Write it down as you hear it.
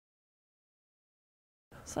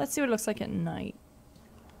So let's see what it looks like at night.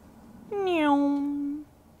 Meow.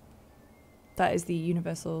 That is the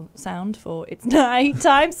universal sound for it's night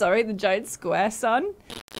time. Sorry, the giant square sun.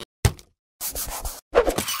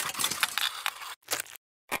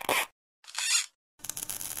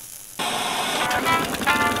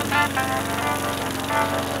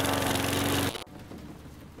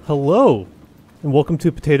 Hello, and welcome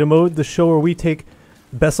to Potato Mode, the show where we take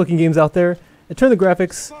the best looking games out there and turn the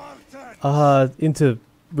graphics into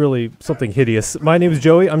really something hideous. My name is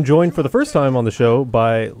Joey. I'm joined for the first time on the show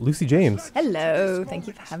by Lucy James. Hello, thank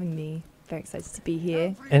you for having me. Very excited to be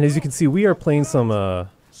here. And as you can see, we are playing some,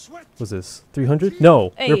 what's this, 300?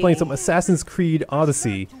 No, we're playing some Assassin's Creed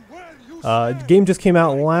Odyssey. Game just came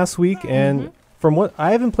out last week, and from what,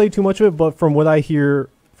 I haven't played too much of it, but from what I hear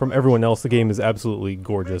from everyone else, the game is absolutely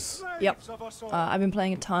gorgeous. Yep. I've been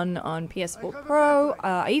playing a ton on PS4 Pro.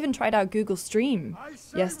 I even tried out Google Stream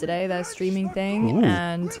yesterday, their streaming thing,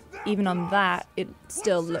 and even on that, it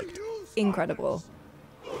still looked incredible.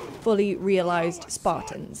 Fully realized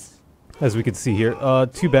Spartans. As we can see here,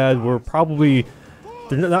 too bad we're probably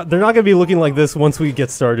they're not going to be looking like this once we get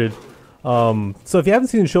started. So if you haven't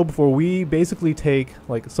seen the show before, we basically take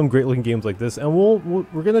like some great looking games like this, and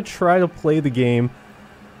we're gonna try to play the game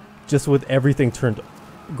just with everything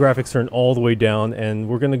graphics turned all the way down, and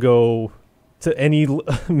we're gonna go to any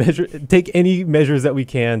take any measures that we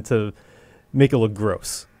can to make it look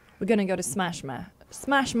gross. We're gonna go to Smash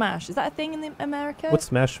Mash. Is that a thing in America? What's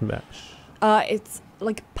Smash Mash? It's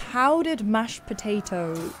like powdered mashed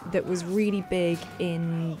potato that was really big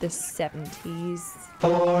in the 70s.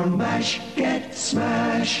 For mash, get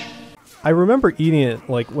smash. I remember eating it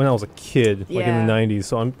like when I was a kid, like in the 90s,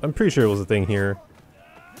 so I'm pretty sure it was a thing here.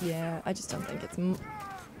 Yeah, I just don't think it's.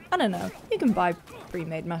 I don't know. You can buy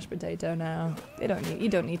pre-made mashed potato now. You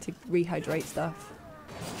don't need to rehydrate stuff.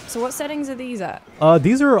 So what settings are these at?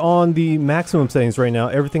 These are on the maximum settings right now.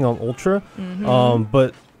 Everything on ultra.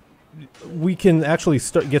 But we can actually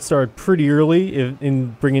get started pretty early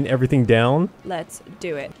in bringing everything down. Let's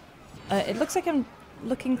do it. It looks like I'm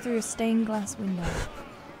looking through a stained glass window.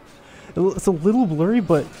 It's a little blurry,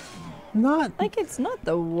 but not. Like it's not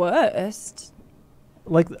the worst.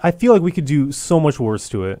 Like, I feel like we could do so much worse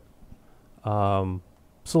to it. So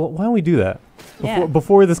why don't we do that?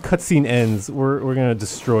 Before this cutscene ends, we're going to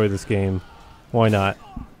destroy this game. Why not?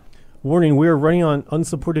 Warning, we are running on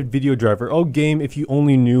unsupported video driver. Oh, game, if you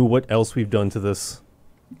only knew what else we've done to this.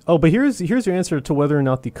 Oh, but here's your answer to whether or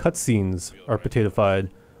not the cutscenes are potatofied.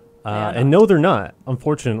 And no, they're not,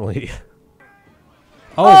 unfortunately.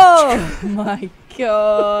 Oh my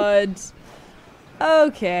god.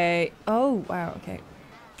 Okay. Oh, wow, okay.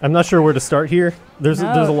 I'm not sure where to start here. There's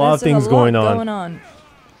a lot of things going on.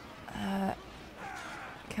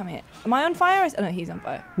 Come here. Am I on fire? Oh, no, he's on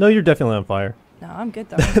fire. No, you're definitely on fire. No, I'm good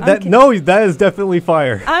though. No, that is definitely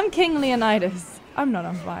fire. I'm King Leonidas. I'm not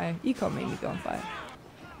on fire. You can't make me go on fire.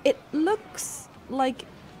 It looks like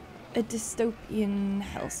a dystopian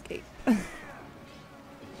hellscape.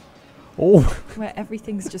 Oh. Where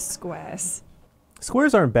everything's just squares.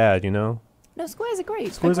 Squares aren't bad, you know? No, squares are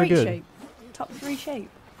great. Squares are good. Shape. Top 3 shape.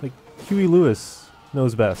 Like Huey Lewis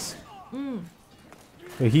knows best.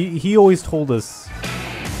 He always told us.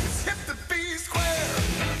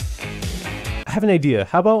 I have an idea.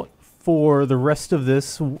 How about for the rest of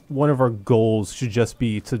this, one of our goals should just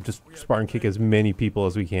be to just Spartan kick as many people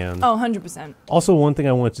as we can. Oh, 100%. Also, one thing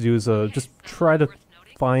I wanted to do is just try to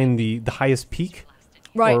find the highest peak.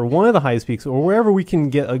 Right. Or one of the highest peaks, or wherever we can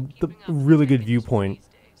get a really good viewpoint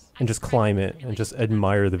and just climb it and just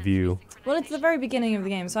admire the view. Well, it's the very beginning of the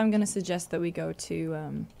game, so I'm going to suggest that we go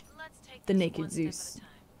to the Naked Zeus.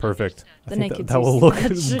 Perfect. The I think Naked that will look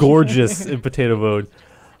gorgeous in potato mode.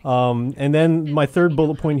 And then my third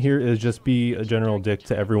bullet point here is just be a general dick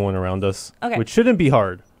to everyone around us, which shouldn't be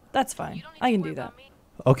hard. That's fine. I can do that.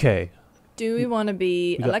 Okay. Do we want to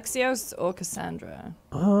be Alexios or Cassandra?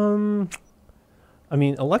 I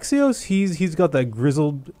mean, Alexios, he's got that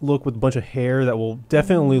grizzled look with a bunch of hair that will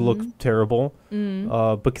definitely look terrible.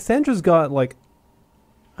 But Cassandra's got like,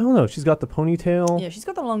 I don't know, she's got the ponytail. Yeah, she's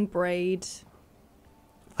got the long braid.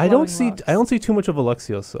 I don't see too much of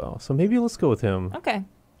Alexios though, so maybe let's go with him. Okay.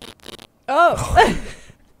 Oh.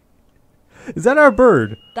 Is that our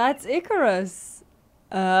bird? That's Icarus.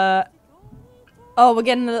 Oh, we're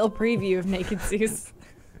getting a little preview of Naked Zeus.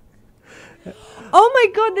 Oh my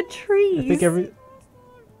god, the trees! I think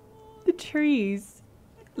the trees.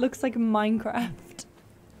 Looks like Minecraft.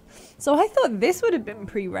 So I thought this would have been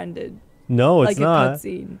pre-rendered. No, it's not. Like a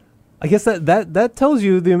cutscene. I guess that tells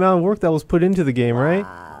you the amount of work that was put into the game, right?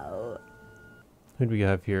 Wow. Who do we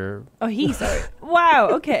have here? Oh, sorry. Wow,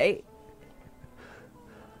 okay.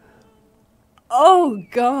 Oh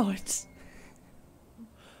god.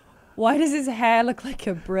 Why does his hair look like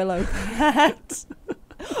a Brillo hat?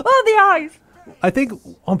 Oh, the eyes. I think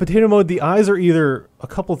on potato mode, the eyes are either a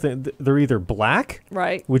couple things. They're either black,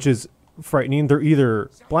 Right. which is frightening. They're either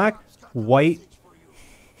black, white,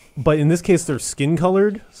 but in this case, they're skin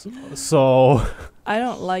colored. So I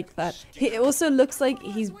don't like that. It also looks like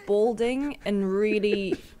he's balding and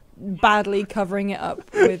really badly covering it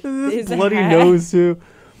up with his bloody hair. nose too.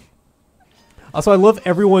 Also, I love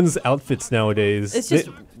everyone's outfits nowadays. It's just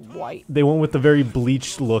white. They went with the very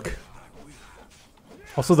bleached look.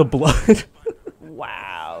 Also, the blood.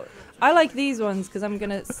 Wow. I like these ones because I'm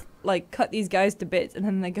gonna like cut these guys to bits, and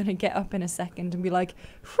then they're gonna get up in a second and be like,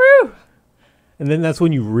 "Whew!" And then that's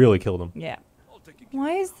when you really kill them. Yeah.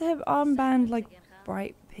 Why is the armband like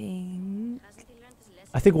bright pink?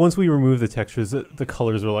 I think once we remove the textures, the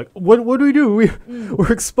colors are like, what do we do?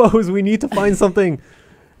 We're exposed. We need to find something.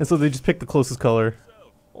 And so they just pick the closest color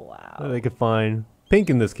Wow. that they could find. Pink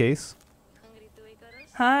in this case.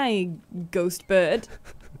 Hi, ghost bird.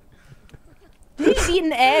 Did you eat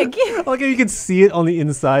an egg? Like you can see it on the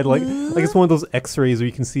inside, like it's one of those X-rays where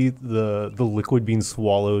you can see the liquid being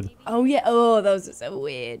swallowed. Oh yeah. Oh, those are so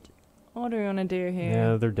weird. What do we want to do here?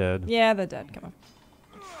 Yeah, they're dead. Yeah, they're dead. Come on.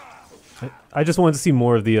 I just wanted to see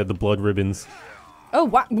more of the blood ribbons. Oh,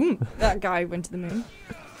 wow. That guy went to the moon.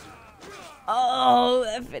 Oh,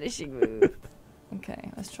 that finishing move.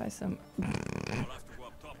 Okay, let's try some.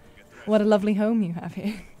 What a lovely home you have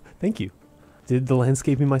here. Thank you. Did the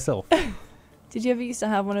landscaping myself. Did you ever used to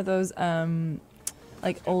have one of those,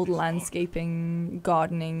 like old landscaping,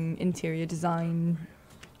 gardening, interior design,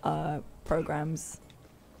 programs?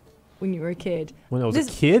 When you were a kid. When I was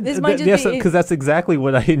a kid? This might just yes, be because that's exactly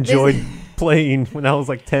what I enjoyed playing when I was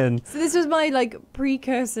like 10. So this was my like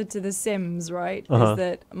precursor to The Sims, right? Uh-huh. Is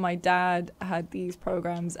that my dad had these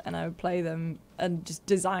programs and I would play them and just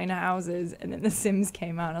design houses, and then The Sims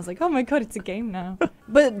came out and I was like, oh my god, it's a game now.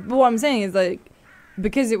 but what I'm saying is like,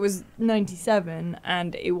 because it was 97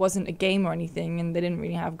 and it wasn't a game or anything and they didn't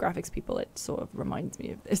really have graphics people, it sort of reminds me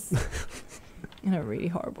of this in a really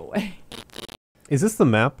horrible way. Is this the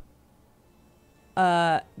map?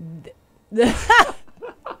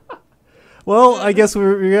 Well, I guess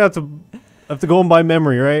we're gonna have to go on by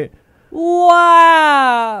memory, right?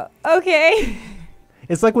 Wow. Okay.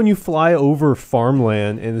 It's like when you fly over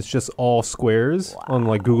farmland and it's just all squares on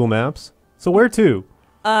like Google Maps. So where to?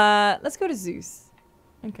 Let's go to Zeus.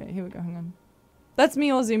 Okay, here we go. Hang on. That's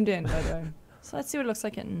me all zoomed in, by the way. So let's see what it looks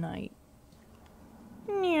like at night.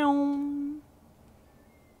 Meow.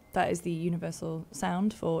 That is the universal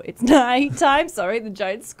sound for it's night time. Sorry, the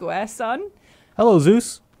giant square sun. Hello,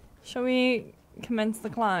 Zeus. Shall we commence the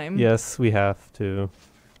climb? Yes, we have to.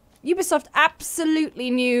 Ubisoft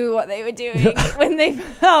absolutely knew what they were doing when they...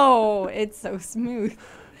 Oh, it's so smooth.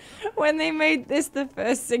 When they made this the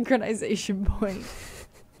first synchronization point.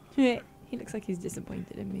 He looks like he's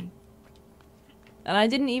disappointed in me. And I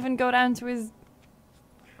didn't even go down to his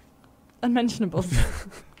unmentionables.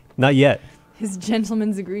 Not yet. His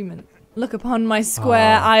gentleman's agreement. Look upon my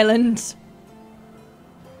square island.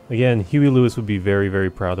 Again, Huey Lewis would be very,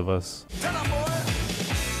 very proud of us.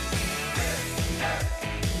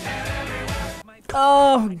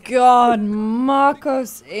 Oh god,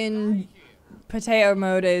 Marcos in potato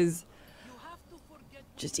mode is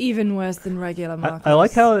just even worse than regular Marcos. I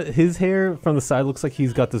like how his hair from the side looks like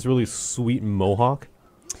he's got this really sweet mohawk.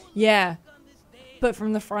 Yeah, but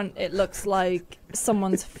from the front it looks like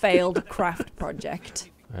someone's failed craft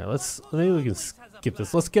project. All right, maybe we can skip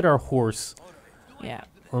this. Let's get our horse. Yeah.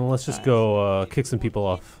 And let's just go kick some people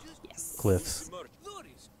off cliffs.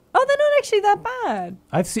 Oh, they're not actually that bad.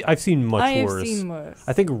 I've seen much I have worse. seen worse.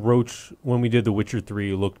 I think Roach, when we did The Witcher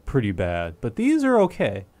 3, looked pretty bad, but these are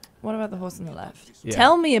okay. What about the horse on the left? Yeah.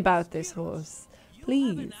 Tell me about this horse,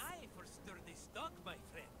 please.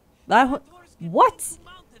 What?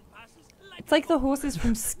 It's like the horses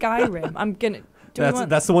from Skyrim. I'm gonna.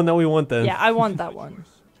 That's the one that we want then. Yeah, I want that one.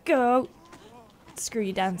 Go. Screw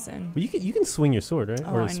you dancing. But you can swing your sword, right?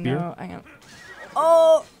 Oh, Or a I spear. know. Hang on.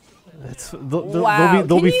 Oh. Wow.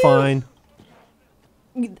 They'll be fine.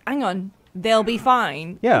 Hang on. They'll be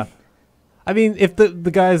fine. Yeah. I mean, if the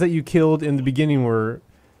guys that you killed in the beginning were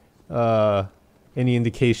any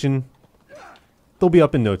indication, they'll be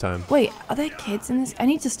up in no time. Wait, are there kids in this? I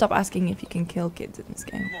need to stop asking if you can kill kids in this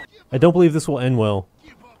game. I don't believe this will end well.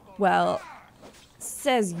 Well,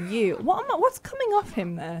 says you. What's coming off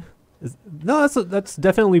him there? No, that's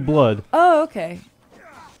definitely blood. Oh, okay.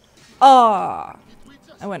 Oh,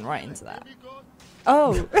 I went right into that.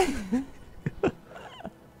 Oh.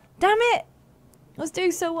 Damn it. I was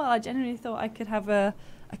doing so well. I genuinely thought I could have a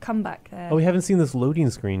comeback there. Oh, we haven't seen this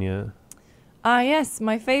loading screen yet. Ah, yes,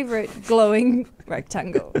 my favorite glowing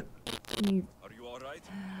rectangle. Are you alright?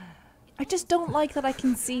 I just don't like that I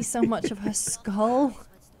can see so much of her skull.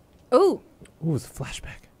 Oh, Ooh, it's a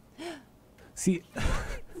flashback. See,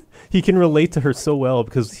 he can relate to her so well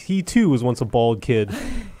because he too was once a bald kid.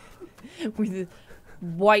 with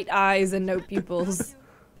white eyes and no pupils.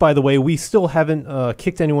 By the way, we still haven't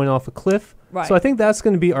kicked anyone off a cliff. Right. So I think that's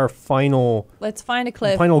going to be our final Let's find a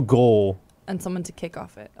cliff final goal. and someone to kick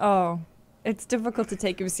off it. Oh, it's difficult to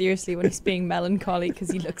take him seriously when he's being melancholy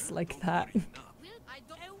because he looks like that.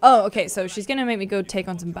 Oh, okay, so she's going to make me go take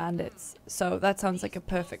on some bandits. So that sounds like a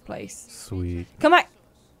perfect place. Sweet. Come back!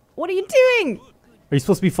 What are you doing? Are you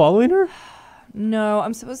supposed to be following her? No,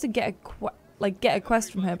 I'm supposed to get a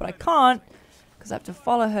quest from her, but I can't because I have to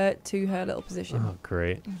follow her to her little position. Oh,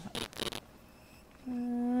 great.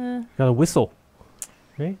 Got a whistle.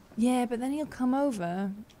 Right? Yeah, but then he'll come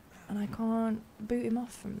over and I can't boot him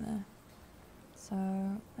off from there. So,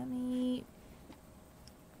 let me...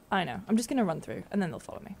 I know. I'm just going to run through and then they'll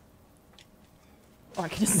follow me. Or I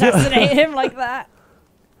can assassinate him like that.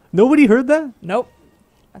 Nobody heard that? Nope.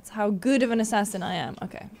 That's how good of an assassin I am.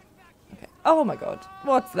 Okay. Okay. Oh my god.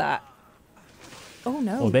 What's that? Oh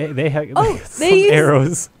no. Oh, they have Oh, some they use-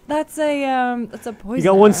 arrows. That's a poison. You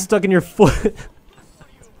got one arrow. stuck in your foot.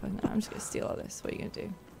 I'm just gonna steal all this. What are you gonna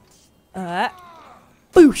do?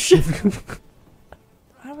 Boosh!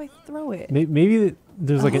 How do I throw it? Maybe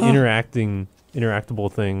there's like an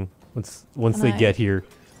interactable thing once they get here.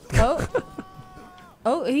 Oh.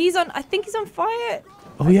 Oh, he's on. I think he's on fire.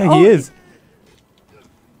 Oh yeah, Oh. he is.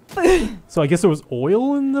 So I guess there was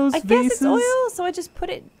oil in those I vases? guess it's oil, so I just put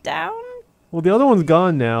it down. Well, the other one's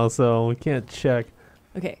gone now, so we can't check.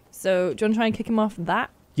 Okay, so do you want to try and kick him off that?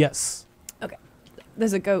 Yes.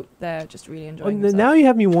 There's a goat there, just really Oh, enjoying himself. now you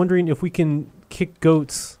have me wondering if we can kick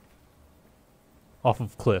goats off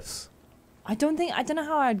of cliffs. I don't know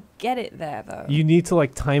how I'd get it there though. You need to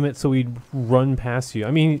like time it so we'd run past you.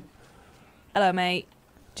 I mean, Hello, mate.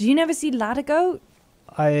 Did you never see Ladder Goat?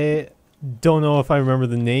 I don't know if I remember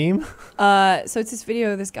the name. So it's this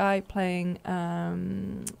video of this guy playing.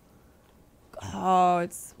 Come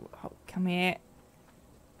here.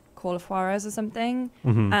 Call of Juarez or something.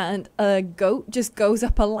 Mhm. And a goat just goes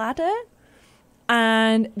up a ladder,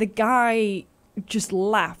 and the guy just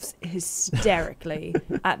laughs hysterically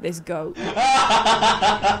at this goat.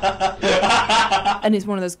 And it's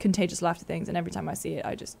one of those contagious laughter things, and every time I see it,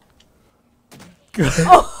 I just...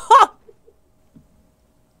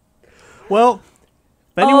 Well,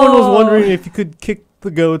 if anyone was wondering if you could kick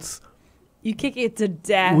the goats, You kick it to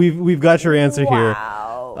death. we've got your answer here.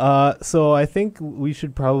 Wow. So I think we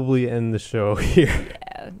should probably end the show here.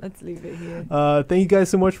 Yeah, let's leave it here. Thank you guys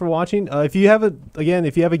so much for watching. If you have a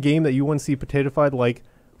game that you want to see potatofied like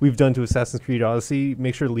we've done to Assassin's Creed Odyssey,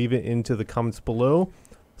 make sure to leave it into the comments below.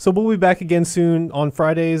 So we'll be back again soon on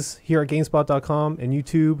Fridays here at GameSpot.com and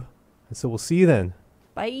YouTube. And so we'll see you then.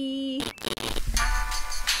 Bye.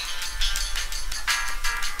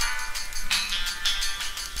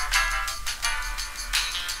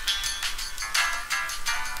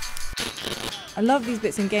 I love these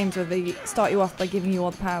bits in games where they start you off by giving you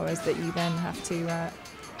all the powers that you then have to,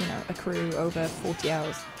 accrue over 40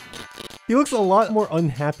 hours. He looks a lot more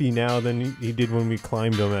unhappy now than he did when we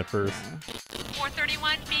climbed him at first.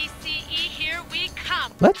 431 BCE, here we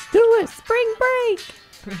come. Let's do it! Spring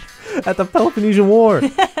break! At the Peloponnesian War!